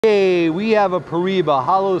Okay, we have a Poreba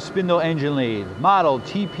hollow spindle engine lathe, model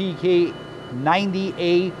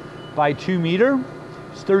TPK90A by 2 meter.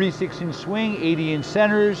 It's 36-inch swing, 80-inch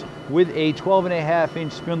centers with a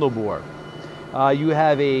 12.5-inch spindle bore. You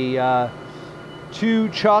have a 2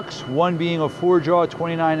 chucks, one being a 4-jaw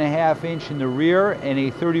 29.5-inch in the rear and a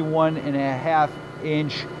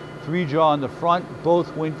 31.5-inch 3-jaw in the front,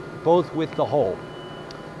 both with the hole.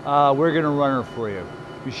 We're going to run her for you.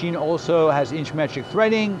 Machine also has inch metric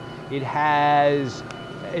threading. It has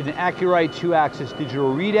an accurate 2-axis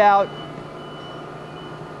digital readout.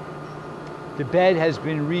 The bed has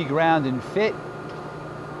been reground and fit.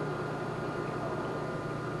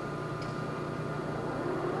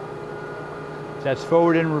 That's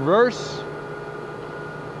forward and reverse.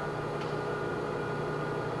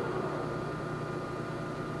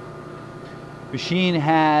 Machine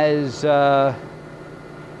has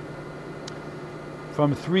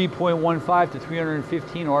from 3.15 to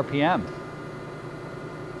 315 RPM.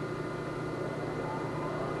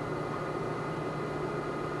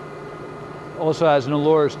 Also has an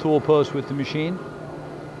Allura's tool post with the machine.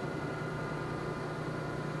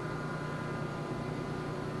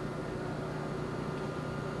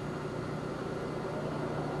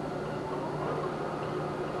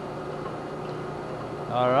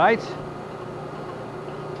 All right.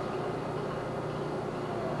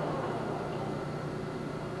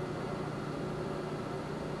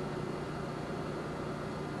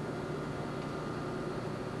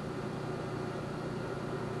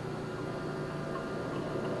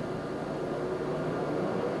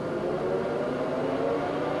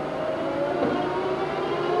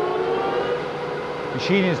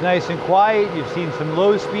 Machine is nice and quiet. You've seen some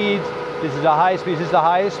low speeds. This is the high speed. Is this the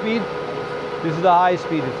highest speed? This is the high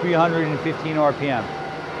speed at 315 RPM.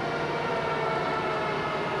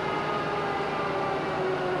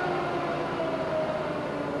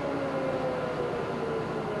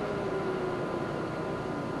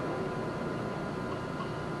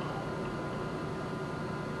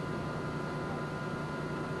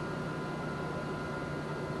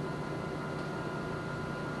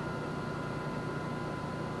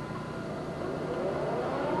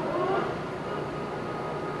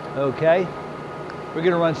 Okay, we're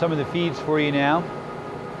going to run some of the feeds for you now.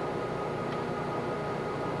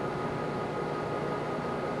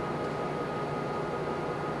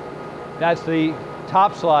 That's the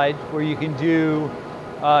top slide where you can do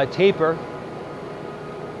taper.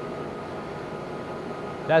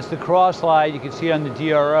 That's the cross slide, you can see on the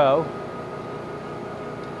DRO.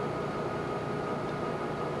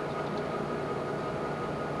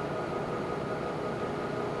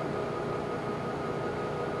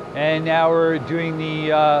 And now we're doing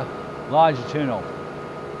the longitudinal.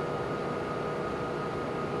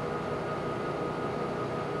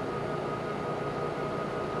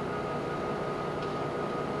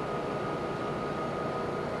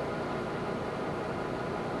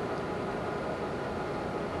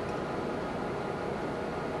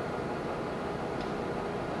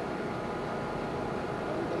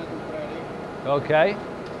 Okay.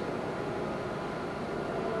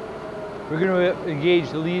 We're going to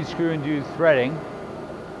engage the lead screw and do threading.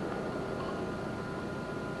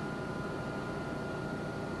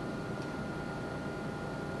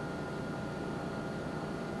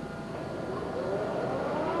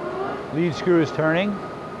 Lead screw is turning.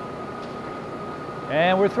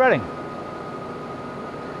 And we're threading.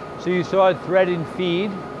 So you saw it thread and feed.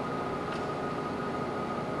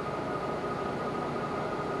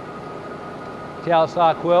 Tail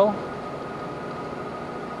stock wheel.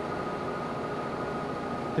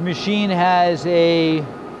 The machine has a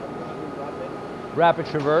rapid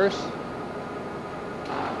traverse.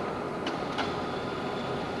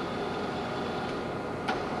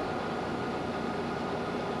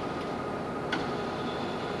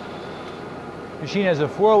 Machine has a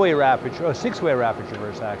 4-way rapid, or 6-way rapid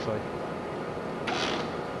traverse actually.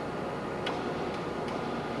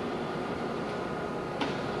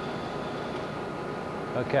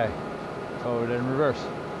 Okay, forward and reverse.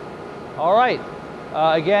 All right.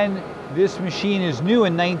 Again, this machine is new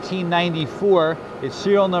in 1994. It's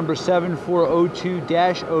serial number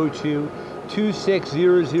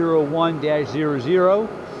 7402-02-26001-00.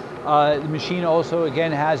 The machine also,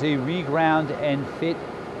 again, has a reground and fit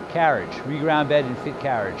carriage, reground bed and fit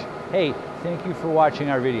carriage. Hey, thank you for watching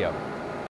our video.